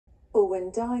Or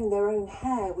when dyeing their own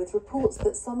hair, with reports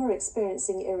that some are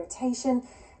experiencing irritation,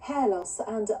 hair loss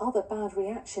and other bad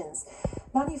reactions.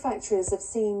 Manufacturers have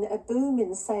seen a boom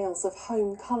in sales of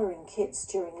home colouring kits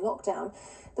during lockdown.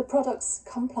 The products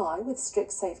comply with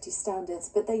strict safety standards,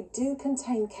 but they do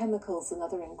contain chemicals and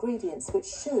other ingredients which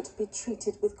should be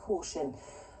treated with caution.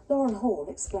 Lauren Hall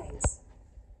explains.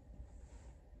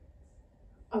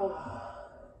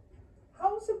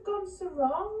 How's it gone so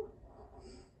wrong?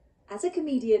 As a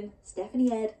comedian,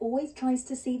 Stephanie Aird always tries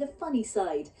to see the funny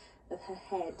side of her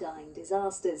hair dyeing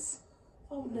disasters.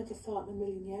 I would never thought in a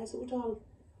million years it would all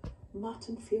mat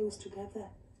and fuse together.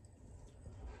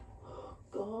 Oh,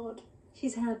 God.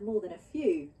 She's had more than a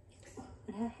few,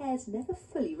 and her hair's never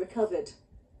fully recovered.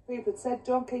 People said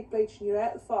don't keep bleaching your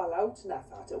hair to fall out, and I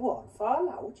thought it won't fall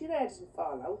out. Your hair doesn't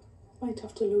fall out. Might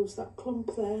have to lose that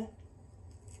clump there.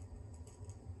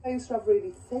 I used to have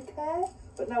really thick hair,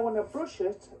 but now when I brush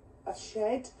it, I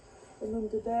shed, and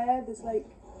under there's like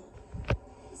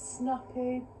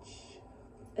snappage.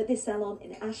 At this salon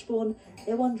in Ashbourne,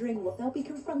 they're wondering what they'll be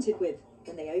confronted with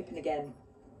when they open again.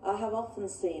 I have often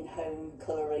seen home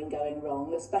colouring going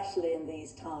wrong, especially in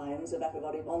these times of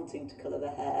everybody wanting to colour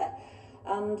their hair.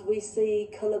 And we see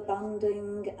colour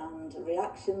banding and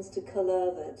reactions to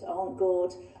colour that aren't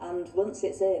good. And once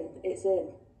it's in, it's in.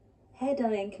 Hair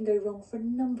dyeing can go wrong for a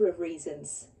number of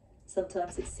reasons.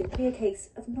 Sometimes it's simply a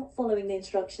case of not following the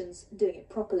instructions and doing it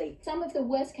properly. Some of the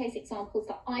worst case examples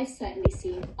that I've certainly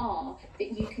seen are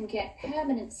that you can get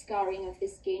permanent scarring of the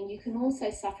skin. You can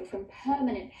also suffer from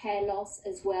permanent hair loss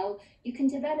as well. You can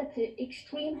develop an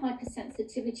extreme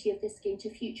hypersensitivity of the skin to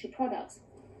future products.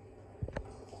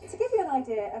 To give you an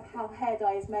idea of how hair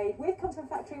dye is made, we've come to a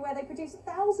factory where they produce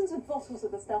thousands of bottles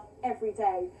of the stuff every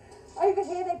day. Over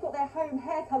here, they've got their home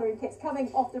hair colouring kits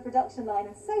coming off the production line,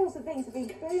 and sales of these have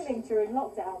been booming during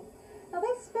lockdown. Now,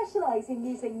 they specialise in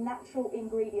using natural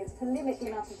ingredients to limit the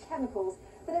amount of chemicals,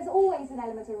 but there's always an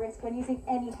element of risk when using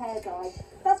any hair dye.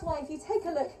 That's why if you take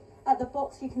a look at the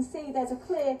box, you can see there's a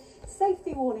clear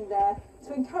safety warning there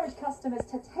to encourage customers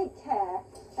to take care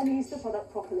and use the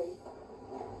product properly.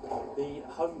 The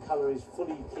home colour is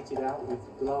fully kitted out with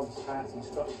gloves, hats,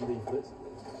 instruction leaflets,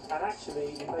 and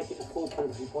actually you make it as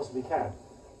foolproof as you possibly can.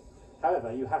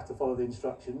 However, you have to follow the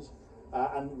instructions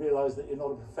and realise that you're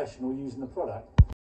not a professional using the product.